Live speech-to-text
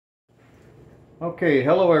Okay,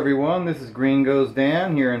 hello everyone. This is Green Goes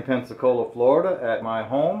Dan here in Pensacola, Florida at my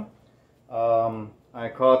home. I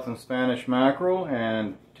caught some Spanish mackerel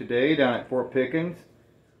and today down at Fort Pickens,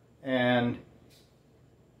 and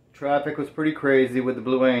traffic was pretty crazy with the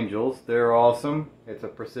Blue Angels. They're awesome. It's a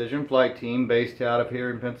precision flight team based out of here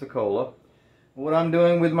in Pensacola. What I'm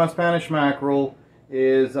doing with my Spanish mackerel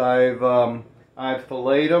is I've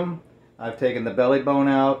filleted them. I've taken the belly bone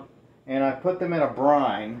out and I put them in a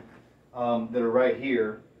brine. That are right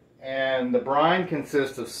here, and the brine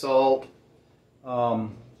consists of salt,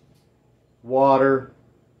 water,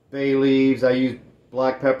 bay leaves. I use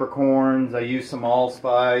black peppercorns, I use some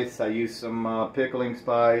allspice, I use some pickling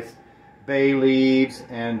spice, bay leaves,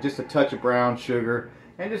 and just a touch of brown sugar,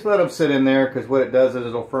 and just let them sit in there, because what it does is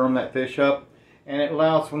it'll firm that fish up, and it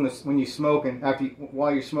allows when you smoke, and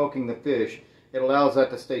while you're smoking the fish, it allows that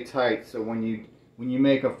to stay tight. So when you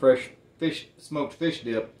make a fresh smoked fish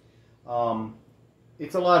dip,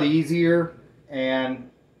 it's a lot easier and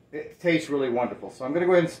it tastes really wonderful. So I'm going to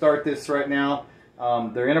go ahead and start this right now.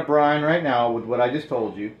 They're in a brine right now with what I just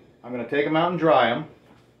told you. I'm going to take them out and dry them.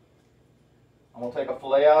 I'm going to take a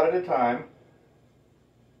fillet out at a time.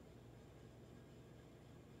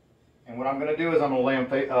 And what I'm going to do is I'm going to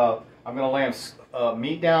lay them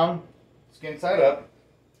meat down, skin side up.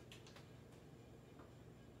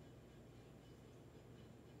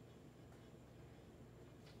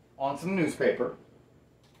 On some newspaper.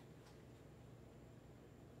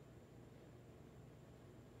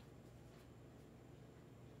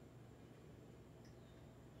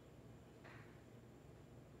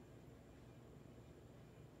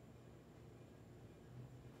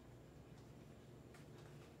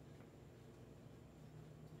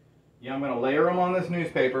 Yeah, I'm going to layer them on this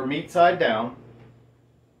newspaper, meat side down.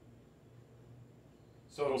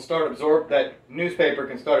 So it'll start that newspaper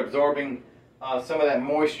can start absorbing some of that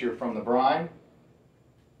moisture from the brine,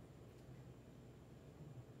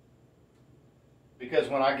 because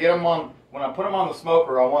when I put them on the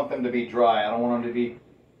smoker, I want them to be dry. I don't want them to be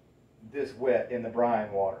this wet in the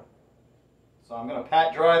brine water. So I'm going to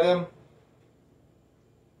pat dry them.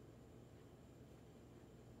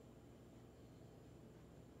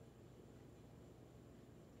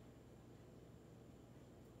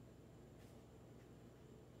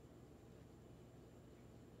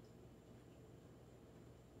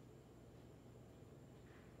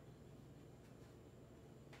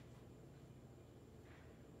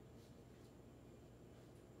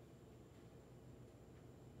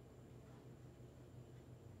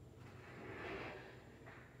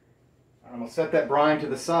 I'm going to set that brine to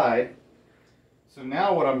the side. So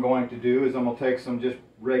now what I'm going to do is I'm going to take some just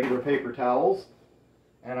regular paper towels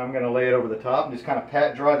and I'm going to lay it over the top and just kind of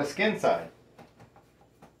pat dry the skin side.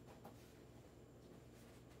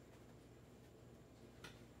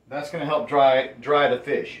 That's going to help dry the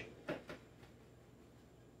fish.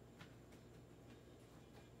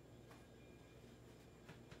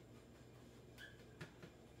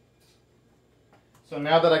 So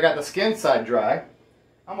now that I got the skin side dry,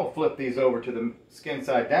 I'm going to flip these over to the skin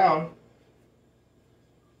side down.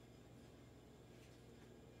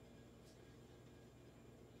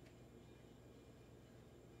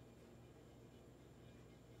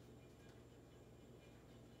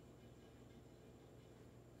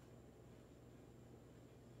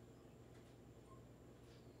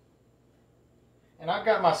 And I've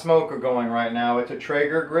got my smoker going right now. It's a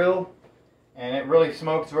Traeger grill and it really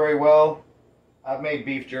smokes very well. I've made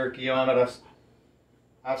beef jerky on it.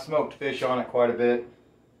 I've smoked fish on it quite a bit.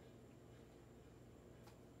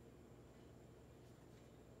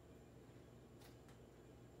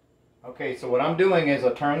 Okay, so what I'm doing is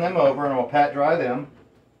I'll turn them over and I'll pat dry them.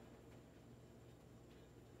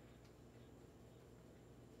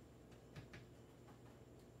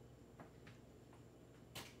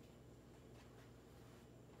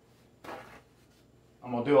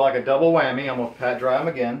 I'm going to do like a double whammy. I'm going to pat dry them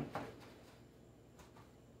again.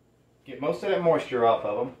 Get most of that moisture off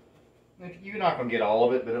of them. You're not going to get all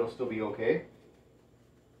of it, but it'll still be okay.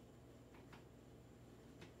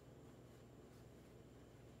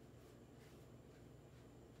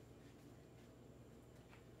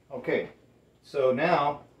 Okay, so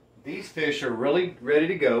now these fish are really ready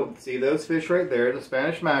to go. See those fish right there, the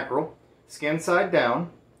Spanish mackerel, skin side down.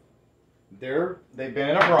 They've been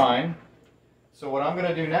in a brine. So what I'm going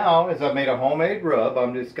to do now is I've made a homemade rub.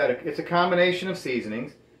 It's a combination of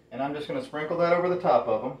seasonings. And I'm just going to sprinkle that over the top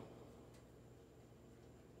of them.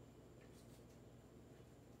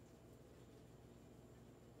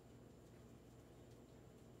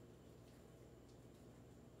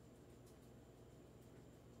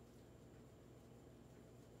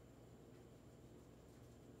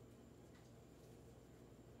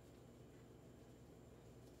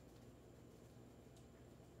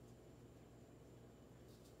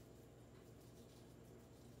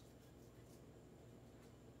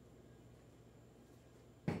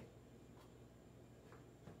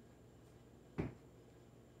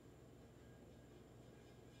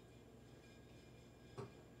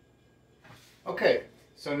 Okay,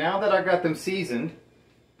 so now that I got them seasoned,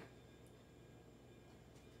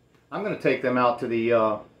 I'm going to take them out to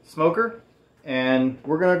the smoker, and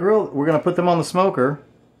we're going to grill. We're going to put them on the smoker.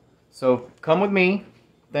 So come with me.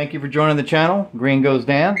 Thank you for joining the channel. Green Goes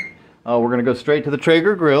Dan. We're going to go straight to the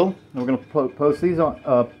Traeger grill. And we're going to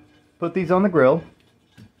put these on the grill.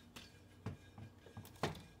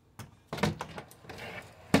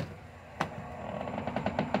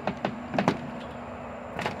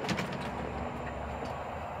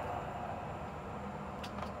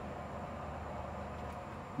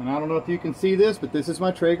 And I don't know if you can see this, but this is my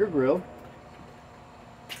Traeger grill.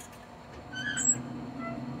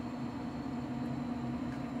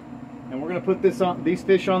 And we're going to put these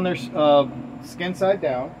fish on their skin side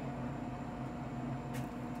down.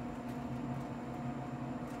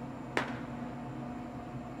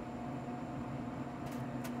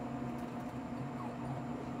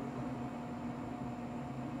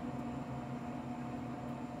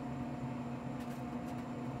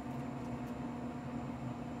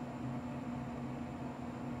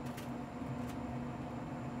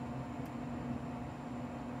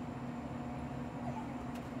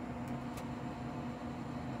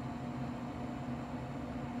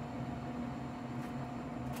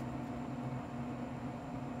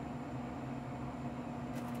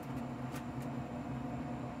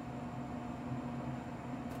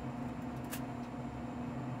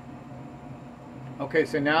 Okay,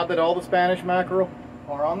 so now that all the Spanish mackerel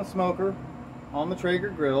are on the smoker, on the Traeger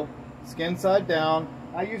grill, skin side down,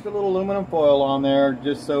 I used a little aluminum foil on there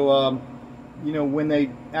just so, you know,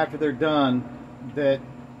 after they're done, that,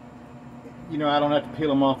 you know, I don't have to peel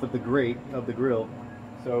them off of the grate of the grill.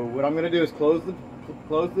 So what I'm going to do is close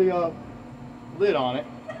the lid on it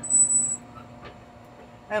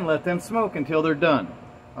and let them smoke until they're done.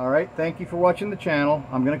 Alright, thank you for watching the channel.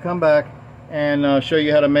 I'm going to come back and show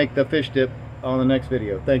you how to make the fish dip on the next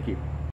video. Thank you.